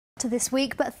to this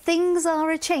week, but things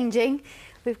are changing.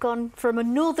 We've gone from a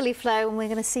northerly flow and we're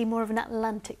going to see more of an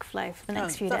Atlantic flow for the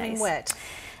next few days. Wet.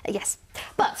 Yes,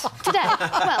 but today,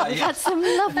 well, we've had some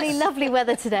lovely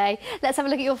weather today. Let's have a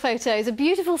look at your photos. A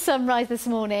beautiful sunrise this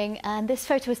morning, and this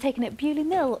photo was taken at Bewley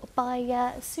Mill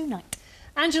by Sue Knight.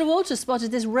 Angela Walters spotted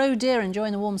this roe deer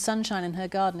enjoying the warm sunshine in her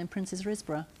garden in Princes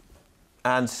Risborough.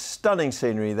 And stunning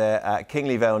scenery there at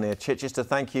Kingley Vale near Chichester.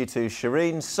 Thank you to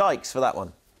Shireen Sykes for that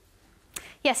one.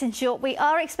 Yes, in short, we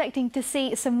are expecting to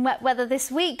see some wet weather this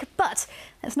week, but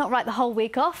let's not write the whole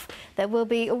week off. There will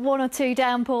be one or two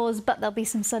downpours, but there'll be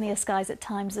some sunnier skies at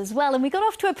times as well. And we got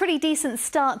off to a pretty decent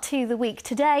start to the week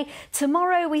today.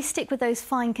 Tomorrow we stick with those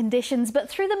fine conditions, but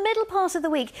through the middle part of the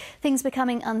week, things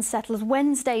becoming unsettled.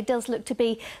 Wednesday does look to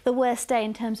be the worst day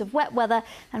in terms of wet weather,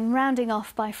 and rounding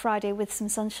off by Friday with some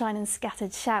sunshine and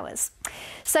scattered showers.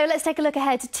 So let's take a look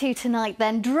ahead to tonight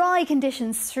then. Dry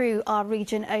conditions through our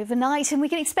region overnight, and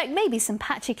we can expect maybe some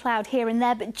patchy cloud here and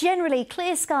there, but generally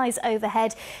clear skies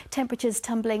overhead. Temperatures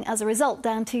tumbling as a result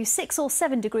down to 6 or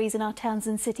 7 degrees in our towns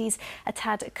and cities. A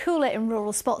tad cooler in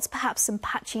rural spots, perhaps some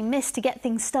patchy mist to get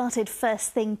things started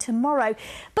first thing tomorrow.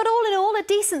 But all in all, a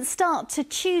decent start to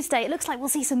Tuesday. It looks like we'll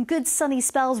see some good sunny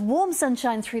spells, warm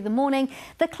sunshine through the morning.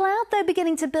 The cloud, though,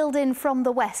 beginning to build in from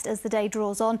the west as the day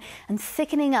draws on and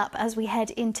thickening up as we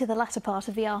head into the latter part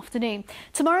of the afternoon.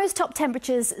 Tomorrow's top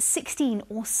temperatures 16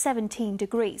 or 17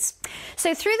 degrees.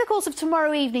 So through the course of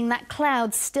tomorrow evening, that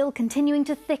cloud's still continuing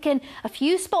to thicken. A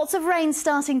few spots of rain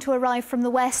starting to arrive from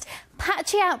the west.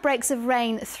 Patchy outbreaks of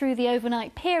rain through the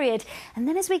overnight period. And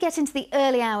then as we get into the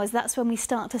early hours, that's when we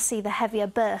start to see the heavier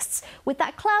bursts. With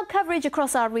that cloud coverage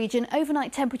across our region,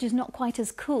 overnight temperatures not quite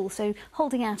as cool, so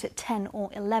holding out at 10 or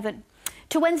 11.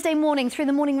 To Wednesday morning, through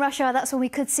the morning rush hour, that's when we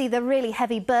could see the really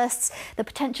heavy bursts, the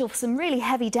potential for some really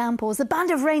heavy downpours. The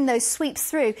band of rain, though, sweeps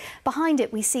through. Behind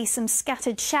it, we see some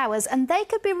scattered showers, and they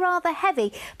could be rather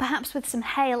heavy, perhaps with some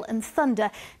hail and thunder.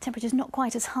 Temperatures not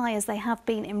quite as high as they have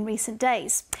been in recent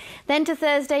days. Then to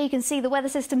Thursday, you can see the weather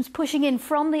systems pushing in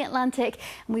from the Atlantic,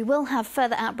 and we will have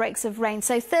further outbreaks of rain.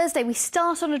 So Thursday, we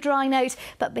start on a dry note,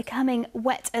 but becoming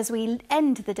wet as we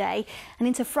end the day. And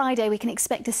into Friday, we can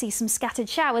expect to see some scattered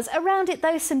showers. Around it,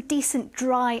 though, some decent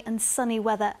dry and sunny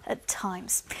weather at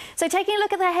times. So taking a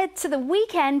look ahead to the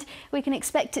weekend, we can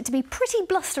expect it to be pretty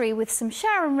blustery with some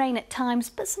shower and rain at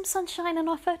times, but some sunshine on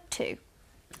offer too.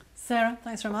 Sarah,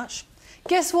 thanks very much.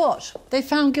 Guess what? They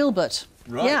found Gilbert.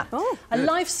 Right. Yeah, Oh, a good.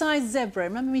 life-size zebra.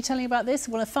 Remember me telling you about this?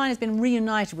 Well, a fine has been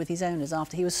reunited with his owners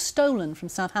after he was stolen from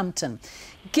Southampton.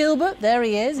 Gilbert, there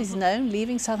he is, he's known,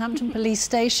 leaving Southampton Police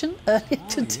Station earlier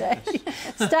today.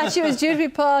 Statue is due to be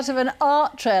part of an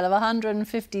art trail of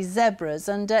 150 zebras,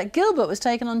 and Gilbert was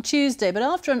taken on Tuesday, but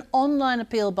after an online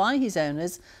appeal by his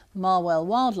owners, Marwell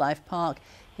Wildlife Park,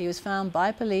 he was found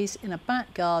by police in a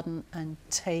back garden and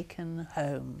taken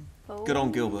home. Good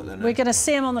on Gilbert then. We're going to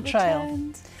see him on the trail.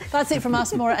 Returned. That's it from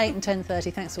us. More at 8 and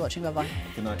 10:30. Thanks for watching. Bye-bye.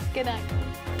 Good night. Good night.